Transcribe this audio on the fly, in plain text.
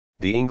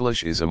The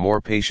English is a more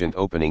patient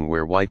opening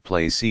where white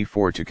plays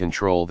c4 to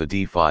control the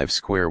d5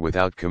 square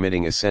without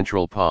committing a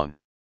central pawn.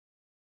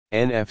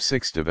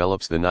 Nf6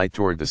 develops the knight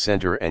toward the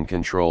center and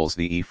controls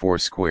the e4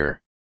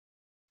 square.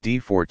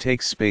 d4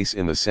 takes space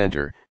in the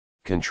center,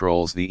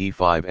 controls the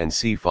e5 and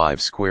c5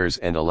 squares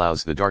and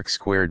allows the dark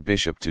squared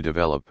bishop to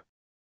develop.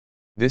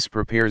 This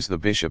prepares the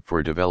bishop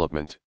for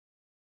development.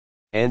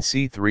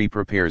 c3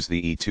 prepares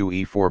the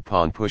e2-e4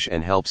 pawn push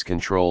and helps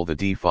control the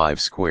d5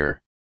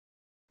 square.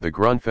 The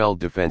Grnfeld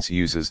defense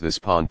uses this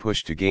pawn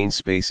push to gain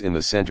space in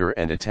the center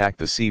and attack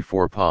the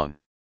c4 pawn.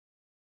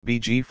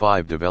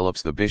 bg5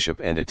 develops the bishop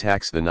and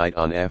attacks the knight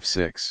on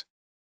f6.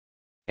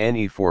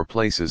 Ne4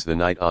 places the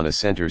knight on a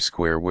center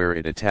square where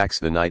it attacks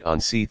the knight on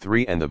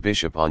c3 and the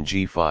bishop on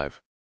g5.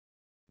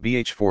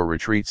 bh4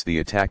 retreats the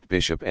attacked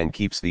bishop and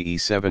keeps the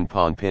e7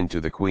 pawn pinned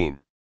to the queen.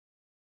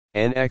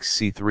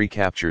 nxc3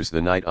 captures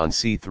the knight on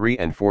c3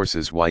 and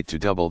forces white to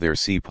double their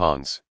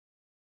c-pawns.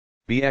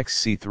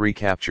 bxc3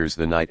 captures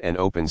the knight and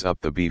opens up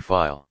the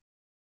b-file.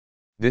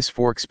 This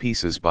forks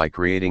pieces by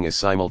creating a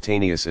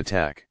simultaneous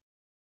attack.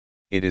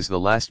 It is the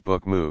last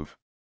book move.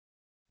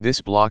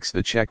 This blocks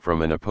the check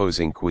from an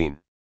opposing queen.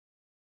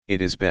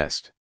 It is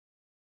best.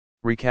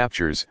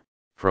 Recaptures,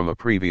 from a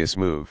previous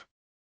move.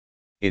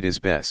 It is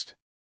best.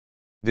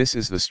 This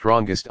is the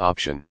strongest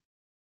option.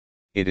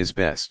 It is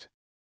best.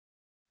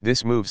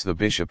 This moves the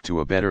bishop to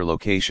a better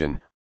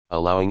location,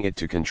 allowing it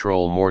to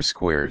control more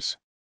squares.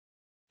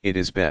 It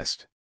is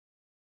best.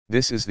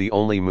 This is the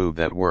only move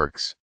that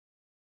works.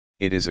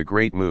 It is a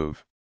great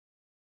move.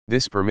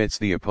 This permits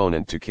the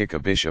opponent to kick a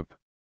bishop.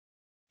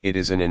 It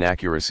is an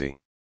inaccuracy.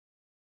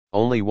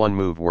 Only one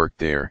move worked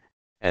there,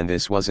 and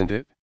this wasn't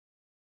it?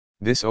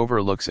 This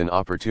overlooks an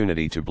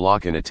opportunity to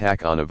block an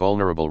attack on a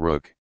vulnerable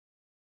rook.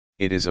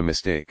 It is a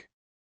mistake.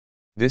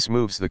 This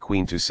moves the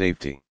queen to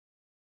safety.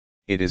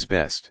 It is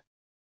best.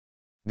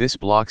 This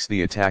blocks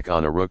the attack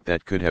on a rook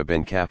that could have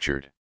been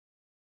captured.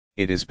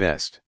 It is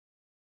best.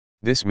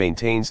 This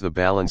maintains the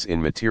balance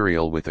in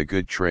material with a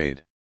good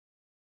trade.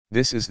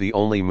 This is the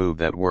only move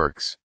that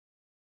works.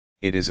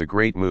 It is a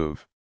great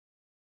move.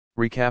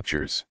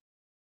 Recaptures.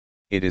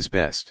 It is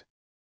best.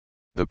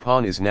 The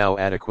pawn is now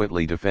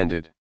adequately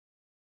defended.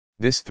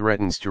 This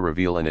threatens to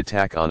reveal an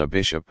attack on a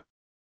bishop.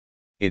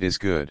 It is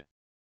good.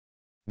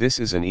 This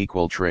is an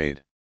equal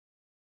trade.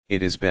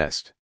 It is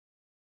best.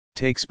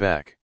 Takes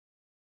back.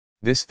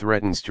 This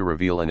threatens to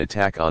reveal an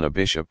attack on a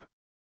bishop.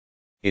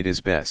 It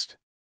is best.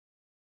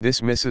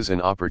 This misses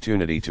an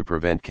opportunity to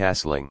prevent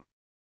castling.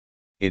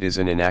 It is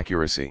an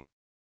inaccuracy.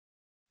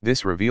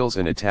 This reveals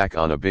an attack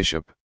on a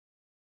bishop.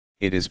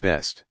 It is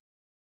best.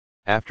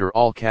 After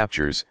all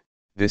captures,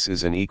 this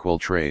is an equal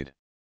trade.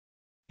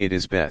 It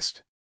is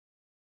best.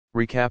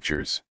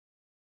 Recaptures.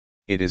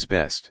 It is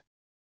best.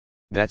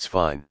 That's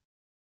fine.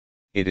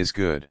 It is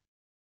good.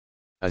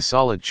 A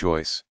solid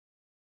choice.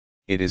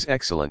 It is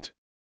excellent.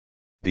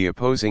 The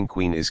opposing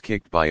queen is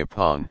kicked by a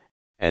pawn,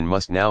 and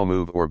must now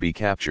move or be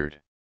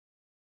captured.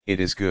 It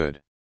is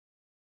good.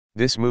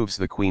 This moves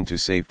the queen to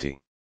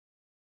safety.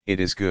 It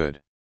is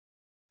good.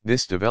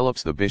 This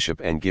develops the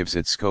bishop and gives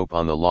it scope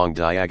on the long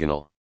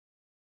diagonal.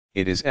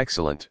 It is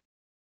excellent.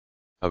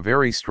 A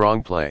very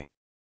strong play.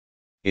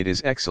 It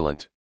is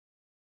excellent.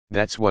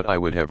 That's what I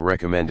would have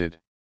recommended.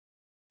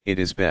 It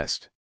is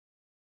best.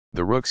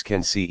 The rooks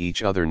can see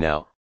each other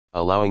now,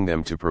 allowing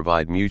them to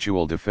provide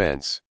mutual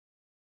defense.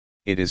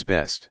 It is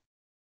best.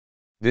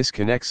 This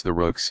connects the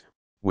rooks,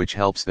 which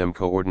helps them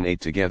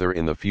coordinate together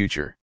in the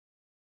future.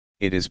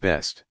 It is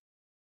best.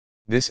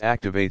 This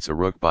activates a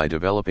rook by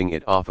developing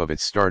it off of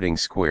its starting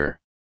square.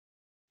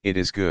 It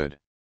is good.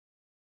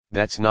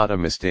 That's not a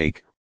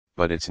mistake,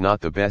 but it's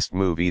not the best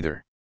move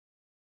either.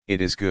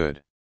 It is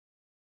good.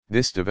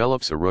 This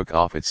develops a rook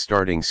off its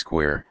starting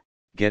square,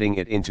 getting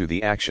it into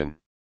the action.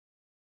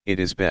 It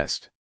is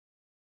best.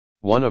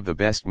 One of the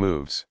best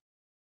moves.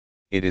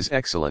 It is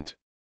excellent.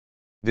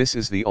 This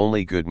is the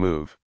only good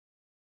move.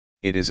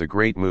 It is a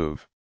great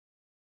move.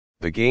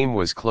 The game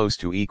was close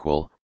to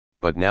equal,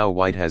 but now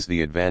white has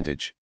the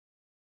advantage.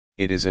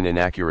 It is an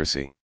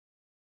inaccuracy.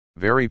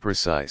 Very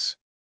precise.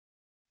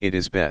 It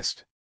is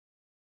best.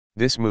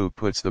 This move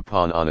puts the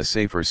pawn on a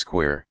safer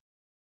square.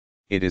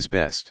 It is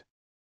best.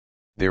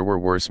 There were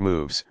worse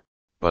moves,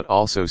 but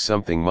also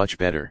something much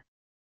better.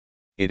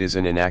 It is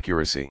an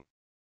inaccuracy.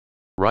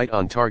 Right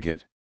on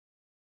target.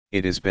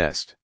 It is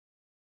best.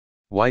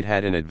 White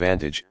had an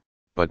advantage,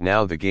 but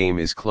now the game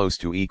is close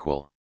to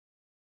equal.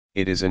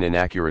 It is an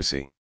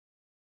inaccuracy.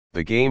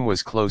 The game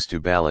was close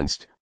to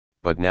balanced,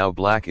 but now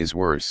black is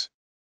worse.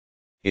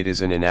 It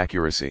is an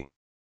inaccuracy.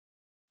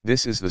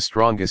 This is the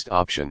strongest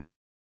option.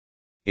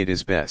 It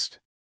is best.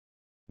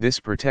 This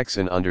protects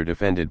an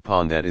underdefended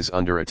pawn that is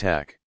under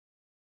attack.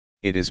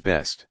 It is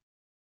best.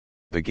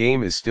 The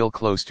game is still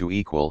close to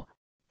equal,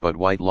 but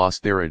white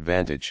lost their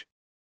advantage.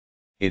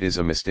 It is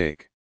a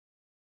mistake.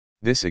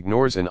 This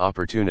ignores an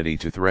opportunity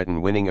to threaten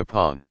winning a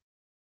pawn.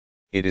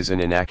 It is an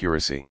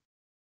inaccuracy.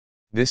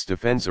 This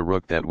defends a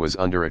rook that was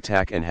under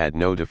attack and had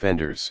no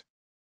defenders.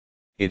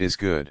 It is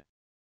good.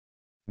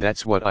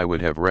 That's what I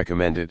would have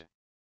recommended.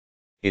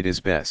 It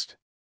is best.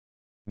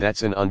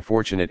 That's an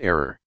unfortunate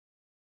error.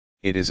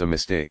 It is a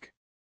mistake.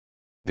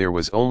 There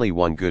was only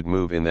one good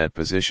move in that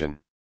position.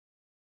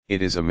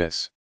 It is a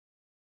miss.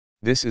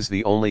 This is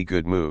the only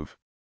good move.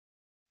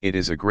 It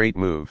is a great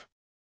move.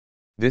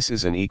 This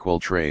is an equal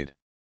trade.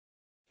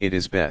 It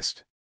is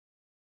best.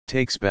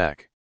 Takes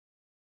back.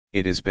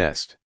 It is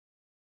best.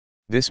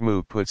 This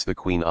move puts the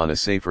queen on a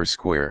safer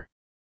square.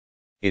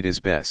 It is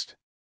best.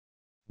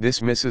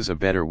 This misses a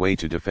better way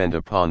to defend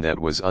a pawn that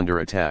was under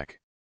attack.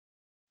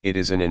 It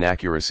is an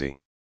inaccuracy.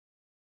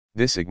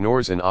 This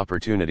ignores an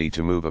opportunity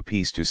to move a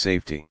piece to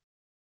safety.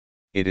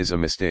 It is a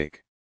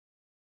mistake.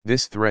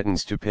 This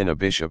threatens to pin a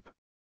bishop.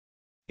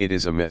 It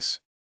is a miss.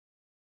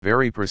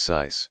 Very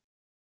precise.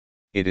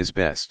 It is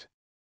best.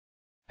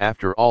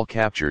 After all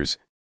captures,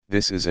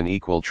 this is an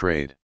equal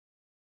trade.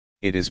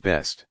 It is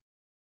best.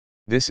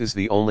 This is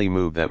the only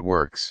move that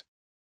works.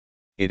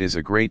 It is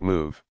a great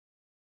move.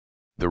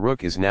 The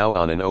rook is now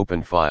on an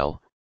open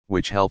file,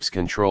 which helps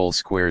control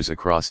squares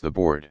across the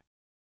board.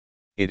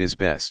 It is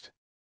best.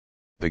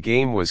 The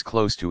game was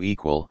close to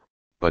equal,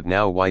 but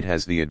now white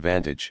has the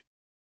advantage.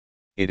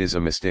 It is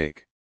a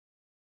mistake.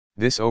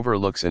 This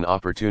overlooks an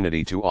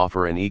opportunity to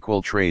offer an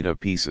equal trade of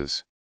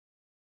pieces.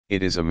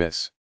 It is a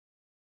miss.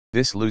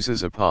 This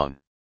loses a pawn.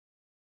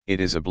 It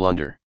is a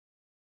blunder.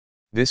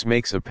 This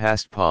makes a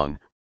passed pawn,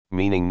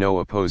 meaning no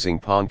opposing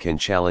pawn can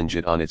challenge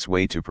it on its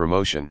way to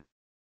promotion.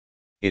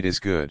 It is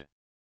good.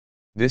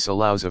 This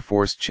allows a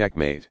forced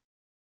checkmate.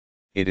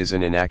 It is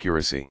an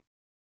inaccuracy.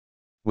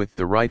 With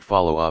the right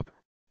follow-up,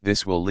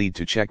 this will lead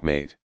to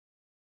checkmate.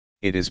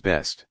 It is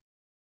best.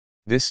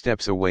 This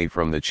steps away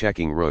from the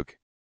checking rook.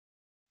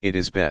 It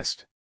is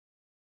best.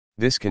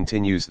 This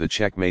continues the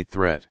checkmate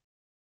threat.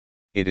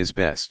 It is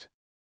best.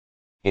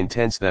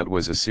 Intense. That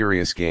was a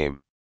serious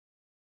game.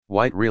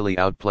 White really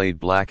outplayed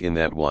black in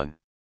that one.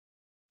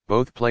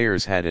 Both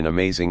players had an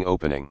amazing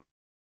opening.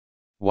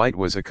 White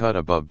was a cut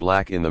above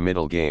black in the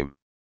middle game.